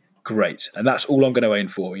Sydney, great, and that's all I'm going to aim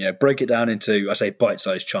for. Break it down into, I say,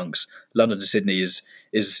 bite-sized chunks. London to Sydney is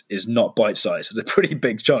not bite-sized. It's a pretty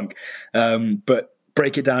big chunk, but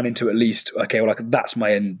break it down into at least, okay, well, that's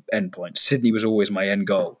my end point. Sydney was always my end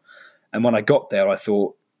goal, and when I got there, I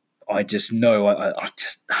thought, I just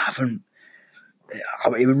haven't.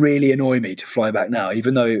 It would really annoy me to fly back now,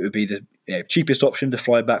 even though it would be the cheapest option to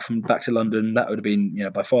fly back to London. That would have been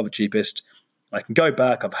by far the cheapest. I can go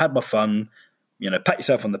back. I've had my fun. Pat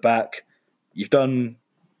yourself on the back. You've done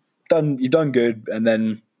good, and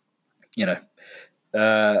then you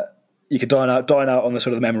could dine out on the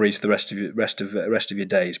sort of the memories for the rest of your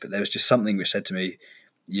days. But there was just something which said to me,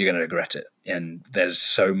 you're going to regret it. And there's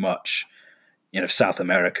so much South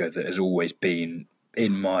America that has always been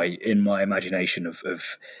in my imagination of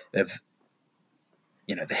the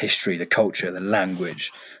history, the culture, the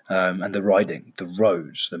language, and the riding, the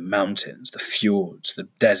roads, the mountains, the fjords, the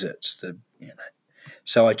deserts,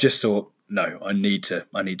 So I just thought, no, I need to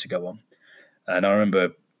go on. And I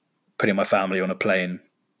remember putting my family on a plane,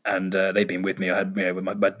 and they've been with me. I had with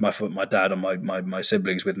my dad and my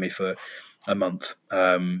siblings with me for a month,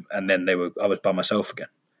 and then I was by myself again,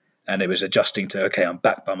 and it was adjusting to, okay, I'm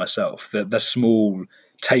back by myself. The small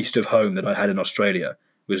taste of home that I had in Australia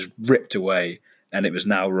was ripped away, and it was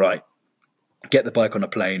now right. Get the bike on a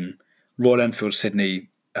plane. Royal Enfield Sydney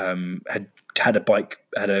had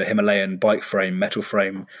a Himalayan bike frame, metal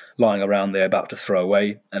frame, lying around there about to throw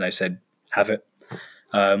away, and I said, have it.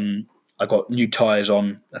 I got new tyres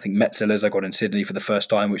on. I think Metzeler's I got in Sydney for the first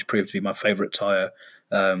time, which proved to be my favourite tyre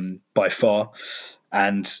by far.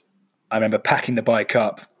 And I remember packing the bike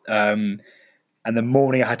up. And the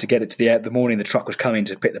morning I had to get it to the morning the truck was coming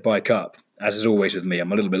to pick the bike up, as is always with me,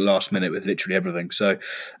 I'm a little bit last minute with literally everything. So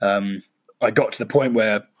I got to the point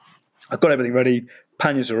where I got everything ready,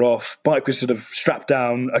 panniers are off, bike was sort of strapped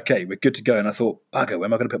down. Okay, we're good to go. And I thought, bugger, where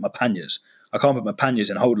am I going to put my panniers? I can't put my panniers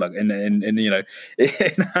in hand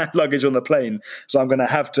luggage on the plane, so I'm going to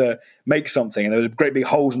have to make something. And there were great big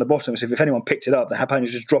holes in the bottom, so if anyone picked it up, the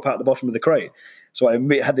panniers just drop out the bottom of the crate. So I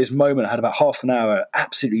had this moment. I had about half an hour,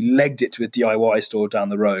 absolutely legged it to a DIY store down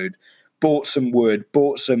the road, bought some wood,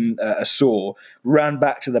 bought a saw, ran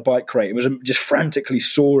back to the bike crate, and was just frantically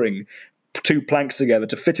sawing 2 planks together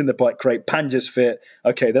to fit in the bike crate. Panniers fit.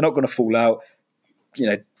 Okay, they're not going to fall out.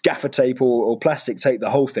 Gaffer tape or plastic tape the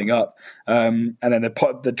whole thing up, and then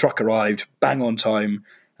the truck arrived bang on time,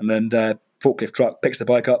 and then forklift truck picks the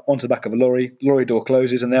bike up onto the back of a lorry door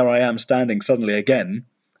closes, and there I am standing suddenly again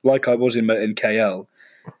like I was in KL.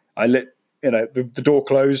 The door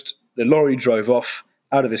closed, the lorry drove off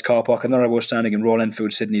out of this car park, and there I was standing in Royal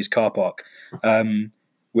Enfield Sydney's car park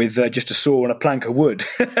with just a saw and a plank of wood.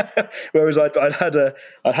 Whereas I'd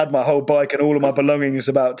had my whole bike and all of my belongings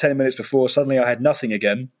about 10 minutes before. Suddenly I had nothing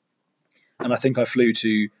again. And I think I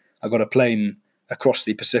got a plane across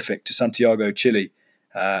the Pacific to Santiago, Chile,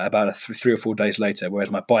 about 3 or 4 days later, whereas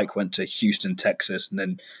my bike went to Houston, Texas, and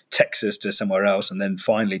then Texas to somewhere else, and then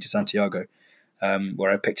finally to Santiago, where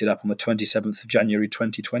I picked it up on the 27th of January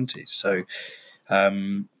 2020. So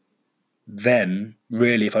then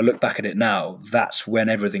really, if I look back at it now, that's when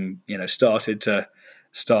everything started to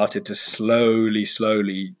slowly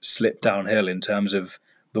slip downhill in terms of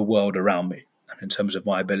the world around me and in terms of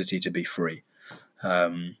my ability to be free,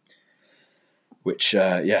 which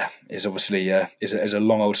is obviously is a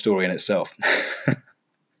long old story in itself.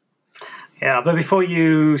 Yeah, but before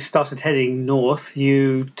you started heading north,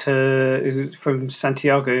 from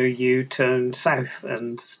Santiago, you turned south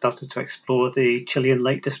and started to explore the Chilean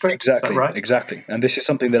Lake District. Exactly, is that right? Exactly. And this is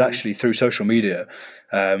something that actually through social media,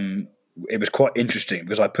 it was quite interesting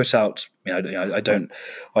because I put out, I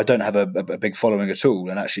don't have a big following at all,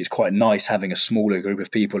 and actually it's quite nice having a smaller group of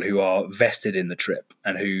people who are vested in the trip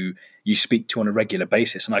and who you speak to on a regular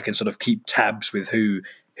basis, and I can sort of keep tabs with who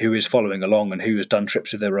is following along and who has done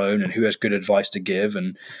trips of their own and who has good advice to give.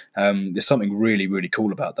 And there's something really, really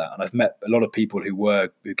cool about that. And I've met a lot of people who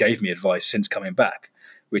gave me advice since coming back,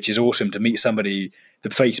 which is awesome to meet somebody, the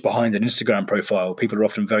face behind an Instagram profile. People are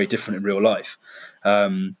often very different in real life.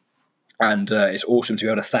 And it's awesome to be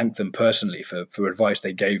able to thank them personally for advice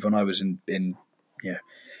they gave when I was in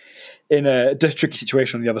a tricky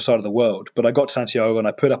situation on the other side of the world. But I got to Santiago and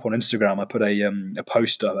I put up on Instagram, I put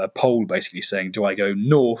a poll basically saying, do I go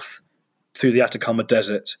north through the Atacama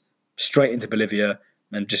Desert, straight into Bolivia,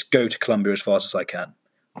 and just go to Colombia as fast as I can?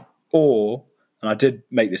 Or, and I did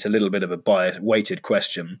make this a little bit of a weighted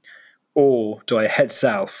question, or do I head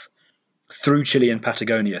south through Chile and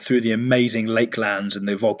Patagonia, through the amazing lakelands and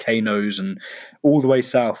the volcanoes, and all the way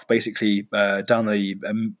south, basically down the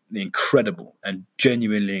incredible and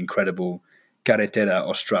genuinely incredible Carretera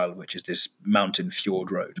Austral, which is this mountain fjord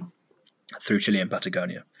road through Chile and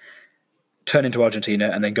Patagonia, turn into Argentina,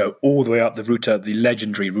 and then go all the way up the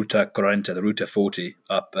legendary Ruta 40, the Ruta 40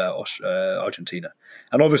 up Argentina.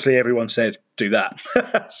 And obviously everyone said, do that.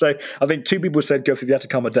 So I think 2 people said go through the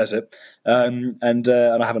Atacama Desert, and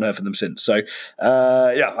I haven't heard from them since. So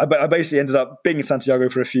I basically ended up being in Santiago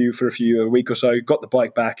for a week or so, got the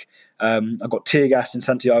bike back. I got tear gassed in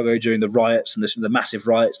Santiago during the riots and the massive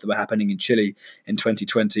riots that were happening in Chile in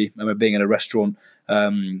 2020. I remember being in a restaurant,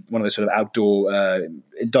 one of those sort of outdoor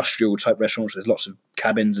industrial type restaurants. There's lots of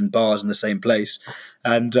cabins and bars in the same place,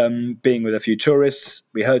 and being with a few tourists,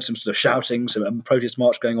 we heard some sort of shouting, some protest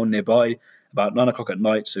march going on nearby about 9 o'clock at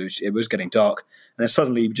night, so it was getting dark, and then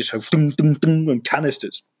suddenly we just heard dum, dum, dum, and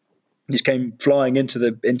canisters just came flying into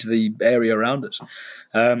the area around us.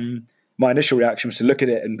 My initial reaction was to look at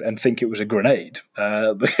it and think it was a grenade,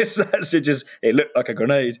 because it looked like a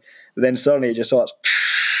grenade. But then suddenly it just starts,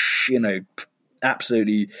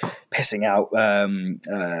 absolutely pissing out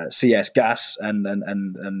CS gas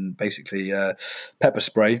and basically pepper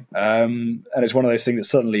spray. And it's one of those things that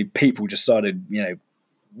suddenly people just started,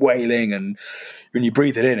 wailing, and when you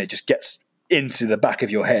breathe it in, it just gets into the back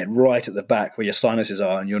of your head, right at the back where your sinuses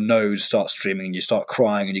are, and your nose starts streaming, and you start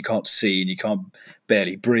crying, and you can't see, and you can't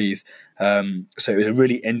barely breathe. So it was a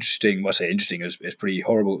really interesting. Well, I say interesting. It was pretty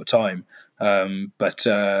horrible at the time, but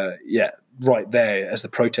right there, as the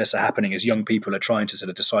protests are happening, as young people are trying to sort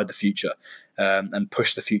of decide the future and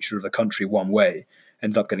push the future of the country one way,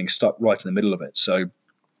 ended up getting stuck right in the middle of it. So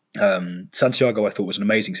Santiago, I thought, was an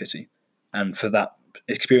amazing city, and for that,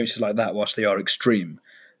 experiences like that, whilst they are extreme,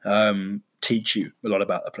 teach you a lot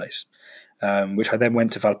about the place. Which I then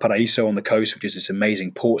went to Valparaiso on the coast, which is this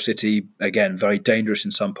amazing port city. Again, very dangerous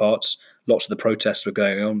in some parts. Lots of the protests were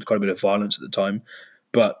going on, quite a bit of violence at the time,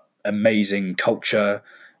 but amazing culture,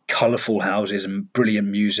 colourful houses, and brilliant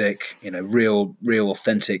music. Real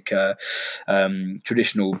authentic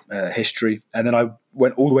traditional history. And then I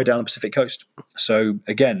went all the way down the Pacific coast. So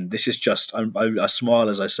again, this is just I smile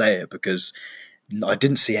as I say it, because I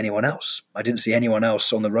didn't see anyone else. I didn't see anyone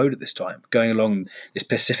else on the road at this time, going along this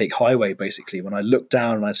Pacific highway. Basically, when I look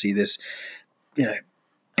down and I see this,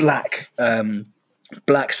 black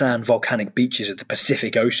sand volcanic beaches of the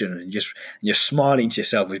Pacific Ocean, and you're smiling to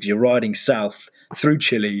yourself as you're riding south through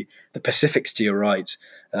Chile, the Pacific's to your right,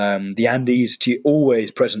 the Andes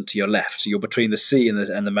always present to your left. So you're between the sea and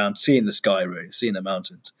the mountain, sea and the sky, really, sea and the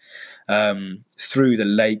mountains, through the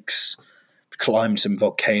lakes. Climbed some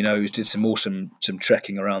volcanoes, did some awesome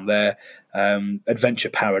trekking around there,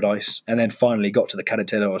 adventure paradise, and then finally got to the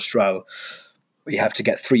Carretera Austral. We have to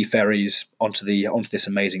get 3 ferries onto this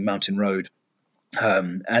amazing mountain road,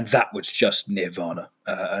 and that was just nirvana.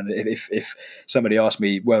 And if somebody asked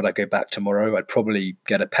me where would I go back tomorrow, I'd probably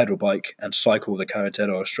get a pedal bike and cycle the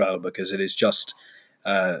Carretera Austral, because it is just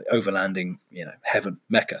overlanding, heaven,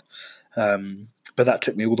 Mecca. But that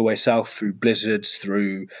took me all the way south through blizzards,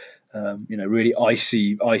 through really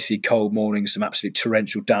icy, cold mornings, some absolute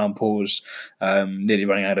torrential downpours, nearly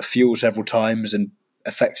running out of fuel several times, and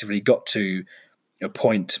effectively got to a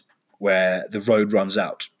point where the road runs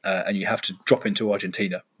out and you have to drop into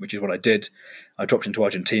Argentina, which is what I did. I dropped into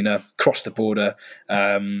Argentina, crossed the border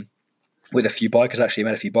with a few bikers. Actually, I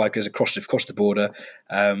met a few bikers across the border,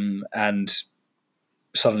 and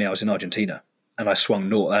suddenly I was in Argentina, and I swung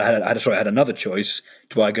north. I had another choice.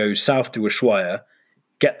 Do I go south to Ushuaia,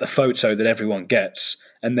 get the photo that everyone gets,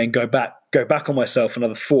 and then go back on myself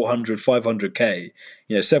another 400, 500k,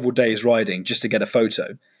 several days riding just to get a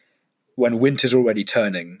photo, when winter's already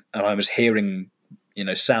turning and I was hearing,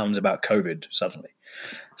 sounds about COVID suddenly.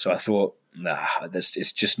 So I thought,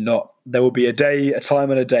 it's just not. There will be a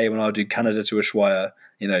time and a day when I'll do Canada to Ushuaia,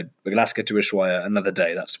 Alaska to Ushuaia another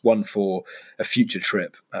day. That's one for a future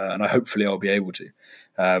trip, and hopefully I'll be able to.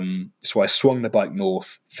 So I swung the bike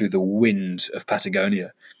north through the wind of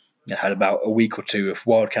Patagonia. I had about a week or two of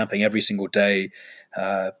wild camping every single day,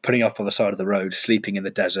 putting up on the side of the road, sleeping in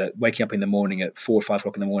the desert, waking up in the morning at 4 or 5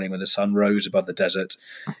 o'clock in the morning when the sun rose above the desert,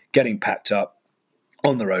 getting packed up,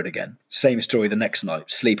 on the road again. Same story the next night.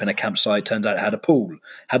 Sleep in a campsite. Turned out it had a pool.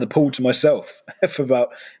 Had the pool to myself for about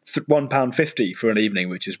 £1.50 for an evening,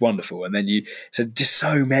 which is wonderful. And then so just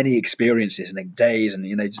so many experiences and days,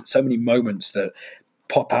 and so many moments that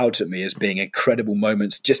pop out at me as being incredible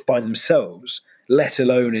moments just by themselves, let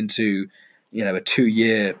alone into a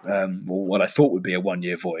 2-year, or what I thought would be a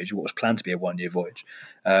 1-year voyage, what was planned to be a 1-year voyage.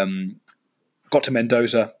 Got to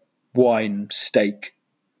Mendoza, wine, steak.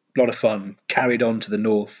 A lot of fun. Carried on to the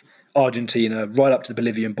north, Argentina, right up to the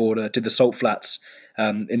Bolivian border, did the salt flats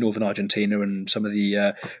in northern Argentina and some of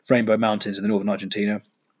the Rainbow Mountains in the northern Argentina.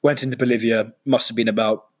 Went into Bolivia, must have been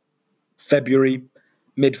about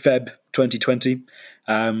mid-Feb 2020.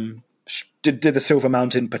 Did the Silver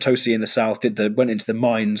Mountain, Potosi in the south, went into the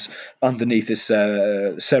mines underneath this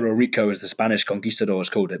Cerro Rico, as the Spanish conquistadors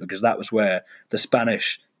called it, because that was where the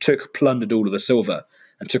Spanish plundered all of the silver,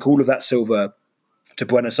 and took all of that silver to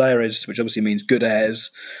Buenos Aires, which obviously means good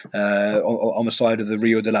airs, on the side of the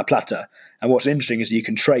Rio de la Plata. And what's interesting is you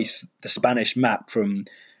can trace the Spanish map from,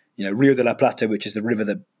 Rio de la Plata, which is the river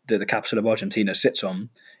that the capital of Argentina sits on,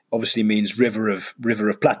 obviously means river of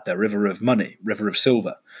plata, river of money, river of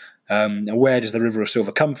silver. And where does the river of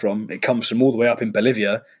silver come from? It comes from all the way up in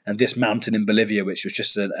Bolivia, and this mountain in Bolivia, which was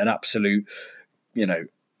just an absolute,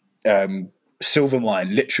 silver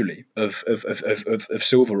mine, literally, of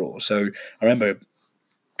silver ore. So I remember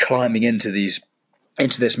climbing into these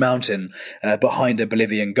into this mountain behind a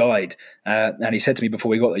Bolivian guide. And he said to me before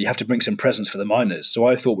we got there, you have to bring some presents for the miners. So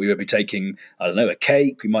I thought we would be taking, I don't know, a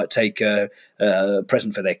cake. We might take a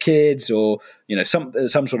present for their kids, or, you know, some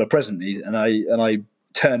sort of present. And I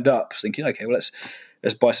turned up thinking, okay, well,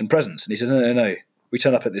 let's buy some presents. And he said, no. We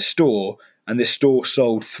turned up at this store, and this store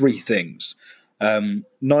sold three things: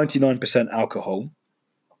 99% alcohol,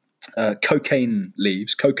 coca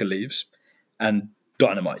leaves, and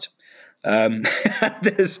dynamite.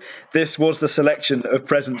 This was the selection of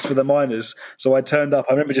presents for the miners. So I turned up.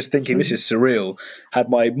 I remember just thinking, this is surreal. Had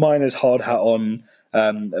my miner's hard hat on,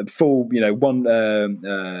 full, one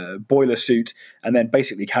boiler suit, and then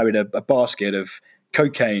basically carried a basket of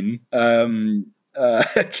cocaine,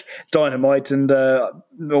 dynamite, and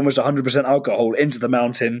almost 100% alcohol into the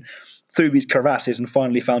mountain, through these crevasses, and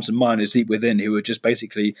finally found some miners deep within who were just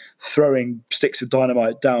basically throwing sticks of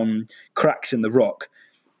dynamite down cracks in the rock,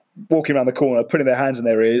 walking around the corner, putting their hands in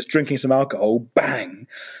their ears, drinking some alcohol, bang,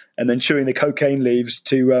 and then chewing the cocaine leaves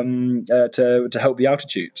to help the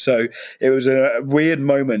altitude. So it was a weird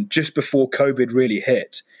moment just before COVID really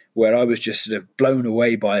hit, where I was just sort of blown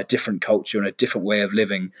away by a different culture and a different way of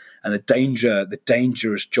living, and the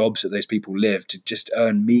dangerous jobs that those people live to just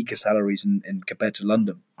earn meager salaries in compared to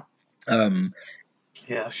London.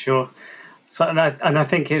 Yeah, sure. So, and I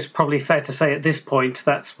think it's probably fair to say at this point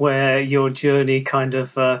that's where your journey kind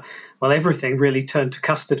of, everything really turned to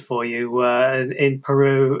custard for you in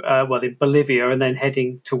Peru, in Bolivia, and then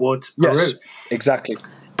heading towards Peru. Yes, exactly.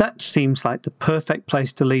 That seems like the perfect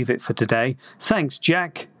place to leave it for today. Thanks,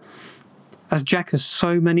 Jack. As Jack has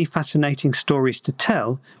so many fascinating stories to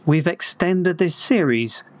tell, we've extended this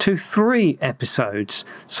series to 3 episodes,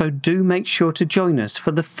 so do make sure to join us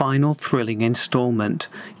for the final thrilling instalment.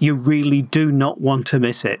 You really do not want to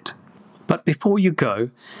miss it. But before you go,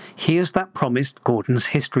 here's that promised Gordon's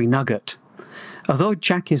History Nugget. Although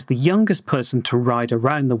Jack is the youngest person to ride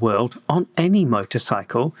around the world on any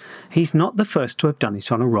motorcycle, he's not the first to have done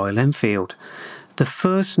it on a Royal Enfield. The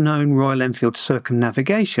first known Royal Enfield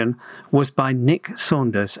circumnavigation was by Nick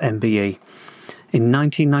Saunders, MBE. In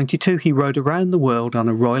 1992, he rode around the world on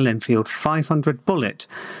a Royal Enfield 500 Bullet,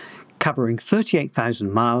 covering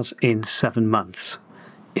 38,000 miles in 7 months.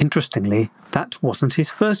 Interestingly, that wasn't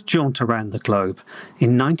his first jaunt around the globe.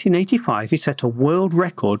 In 1985, he set a world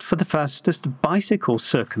record for the fastest bicycle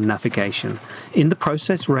circumnavigation, in the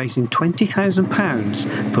process raising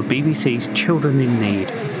 £20,000 for BBC's Children in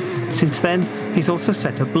Need. Since then, he's also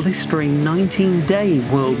set a blistering 19-day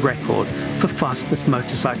world record for fastest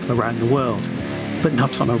motorcycle around the world. But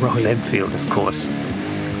not on a Royal Enfield, of course.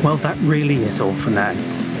 Well, that really is all for now.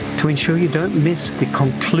 To ensure you don't miss the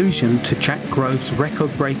conclusion to Jack Grove's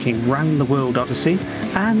record-breaking round-the-world odyssey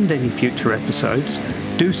and any future episodes,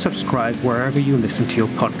 do subscribe wherever you listen to your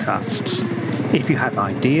podcasts. If you have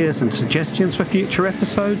ideas and suggestions for future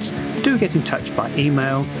episodes, do get in touch by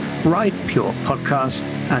email,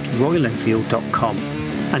 ridepurepodcast@royalenfield.com.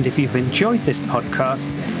 And if you've enjoyed this podcast,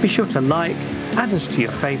 be sure to like, add us to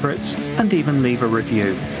your favourites, and even leave a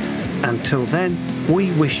review. Until then,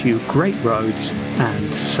 we wish you great roads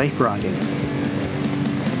and safe riding.